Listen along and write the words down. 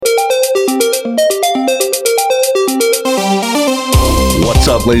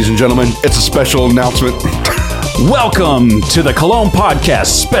up, ladies and gentlemen? It's a special announcement. Welcome to the Cologne Podcast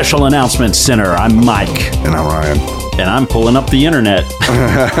Special Announcement Center. I'm Mike. And I'm Ryan. And I'm pulling up the internet.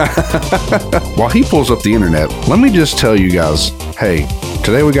 While he pulls up the internet, let me just tell you guys, hey,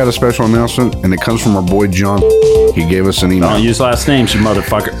 today we got a special announcement, and it comes from our boy John. He gave us an email. Don't use last names, you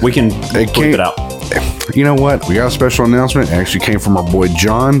motherfucker. We can bleep it out. You know what? We got a special announcement. It actually came from our boy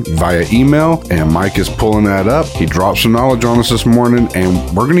John via email, and Mike is pulling that up. He dropped some knowledge on us this morning, and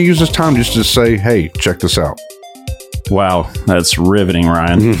we're going to use this time just to say, hey, check this out. Wow, that's riveting,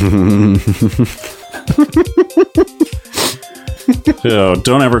 Ryan. Oh,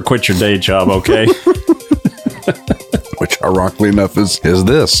 don't ever quit your day job, okay? Which, ironically enough, is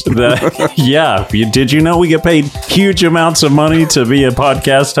this. Yeah. Did you know we get paid huge amounts of money to be a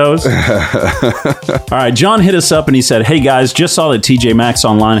podcast host? All right. John hit us up and he said, hey, guys, just saw that TJ Maxx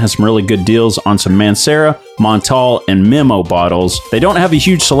online has some really good deals on some Mancera, Montal, and Memo bottles. They don't have a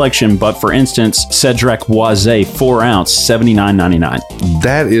huge selection, but for instance, Cedric Boise 4 ounce, $79.99.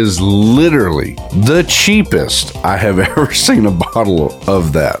 That is literally the cheapest I have ever seen a bottle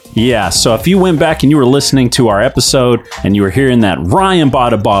of that. Yeah. So if you went back and you were listening to our episode, and you were hearing that Ryan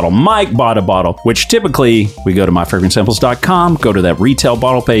bought a bottle, Mike bought a bottle, which typically we go to myfragrancesamples.com, go to that retail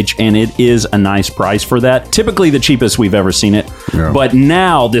bottle page, and it is a nice price for that. Typically the cheapest we've ever seen it. Yeah. But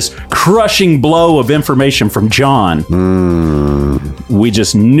now this crushing blow of information from John, we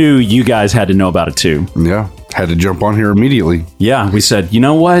just knew you guys had to know about it too. Yeah. Had to jump on here immediately. Yeah. We said, you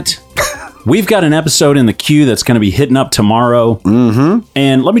know what? We've got an episode in the queue that's going to be hitting up tomorrow. Mm-hmm.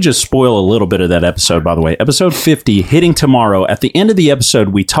 And let me just spoil a little bit of that episode, by the way. Episode 50, hitting tomorrow. At the end of the episode,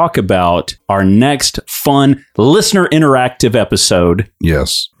 we talk about our next fun listener interactive episode.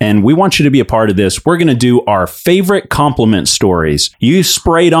 Yes. And we want you to be a part of this. We're going to do our favorite compliment stories. You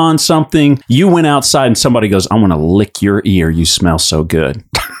sprayed on something. You went outside and somebody goes, I want to lick your ear. You smell so good.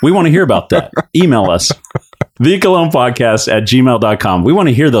 We want to hear about that. Email us. TheColognePodcast@gmail.com. We want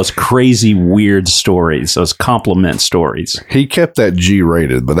to hear those crazy, weird stories, those compliment stories. He kept that G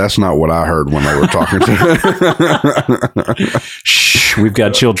rated, but that's not what I heard when they were talking to him. Shh, we've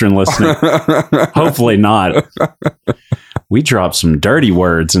got children listening. Hopefully not. We dropped some dirty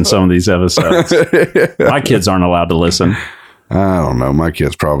words in some of these episodes. My kids aren't allowed to listen. I don't know. My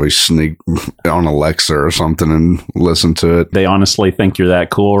kids probably sneak on Alexa or something and listen to it. They honestly think you're that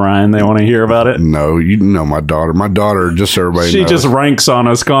cool, Ryan? They want to hear about it? No, you know my daughter. My daughter, just so everybody knows. She just ranks on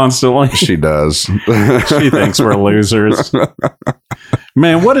us constantly. She does. She thinks we're losers.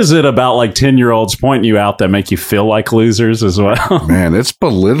 Man, what is it about like 10-year-olds pointing you out that make you feel like losers as well? Man, it's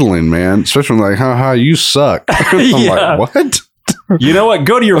belittling, man. Especially like, haha, you suck. I'm like, what? You know what?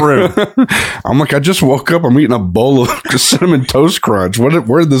 Go to your room. I'm like, I just woke up. I'm eating a bowl of Cinnamon Toast Crunch. Where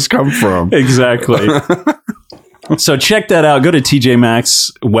did this come from? Exactly. So check that out. Go to TJ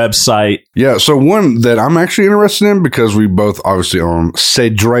Maxx website. Yeah. So one that I'm actually interested in, because we both obviously own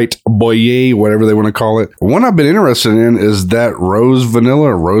Cedric Boyer, whatever they want to call it. One I've been interested in is that Rose Vanilla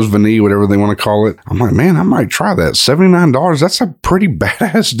or Rose Vanille, whatever they want to call it. I'm like, man, I might try that. $79. That's a pretty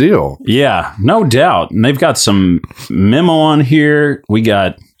badass deal. Yeah, no doubt. And they've got some Memo on here. We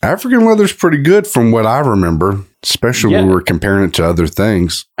got African leather's pretty good from what I remember, especially when we were comparing it to other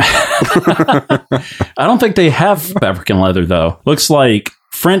things. I don't think they have African leather, though. Looks like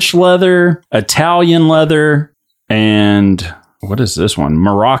French leather, Italian leather, and what is this one?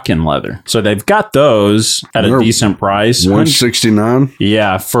 Moroccan leather. So they've got those at a decent price. $169.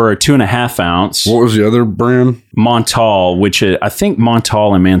 Yeah, for a 2.5 ounce. What was the other brand? Montal, which I think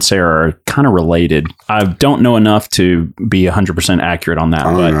Montal and Mancera are kind of related. I don't know enough to be 100% accurate on that.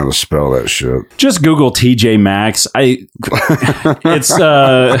 I don't know how to spell that shit. Just Google TJ Maxx. It's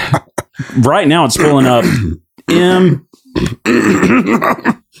right now it's pulling up M.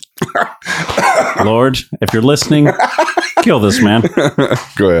 Lord, if you're listening, kill this man.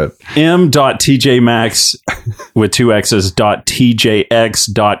 Go ahead. M.TJMax with 2 X's .TJX.com.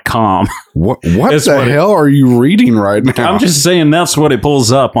 What the hell are you reading right now? I'm just saying that's what it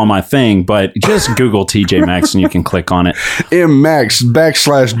pulls up on my thing, but just Google TJ Maxx and you can click on it. M-Max / 4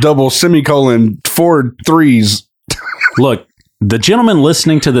 3s. Look, the gentlemen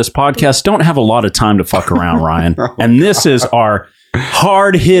listening to this podcast don't have a lot of time to fuck around, Ryan. And this is our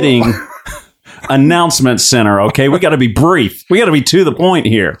hard-hitting announcement center, okay? We got to be brief. We got to be to the point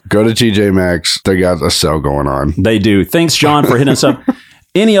here. Go to TJ Maxx. They got a sale going on. They do. Thanks, John, for hitting us up.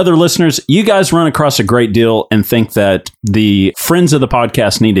 Any other listeners, you guys run across a great deal and think that the friends of the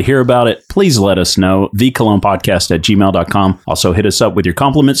podcast need to hear about it, please let us know. thecolognepodcast@gmail.com. Also hit us up with your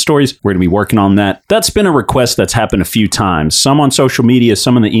compliment stories. We're going to be working on that. That's been a request that's happened a few times. Some on social media,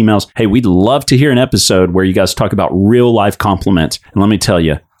 some in the emails. Hey, we'd love to hear an episode where you guys talk about real life compliments. And let me tell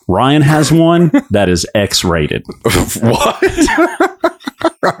you, Ryan has one that is X-rated. What?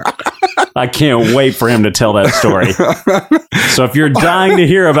 I can't wait for him to tell that story. So if you're dying to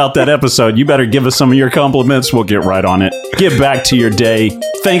hear about that episode, you better give us some of your compliments. We'll get right on it. Get back to your day.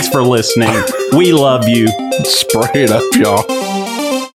 Thanks for listening. We love you. Spray it up, y'all.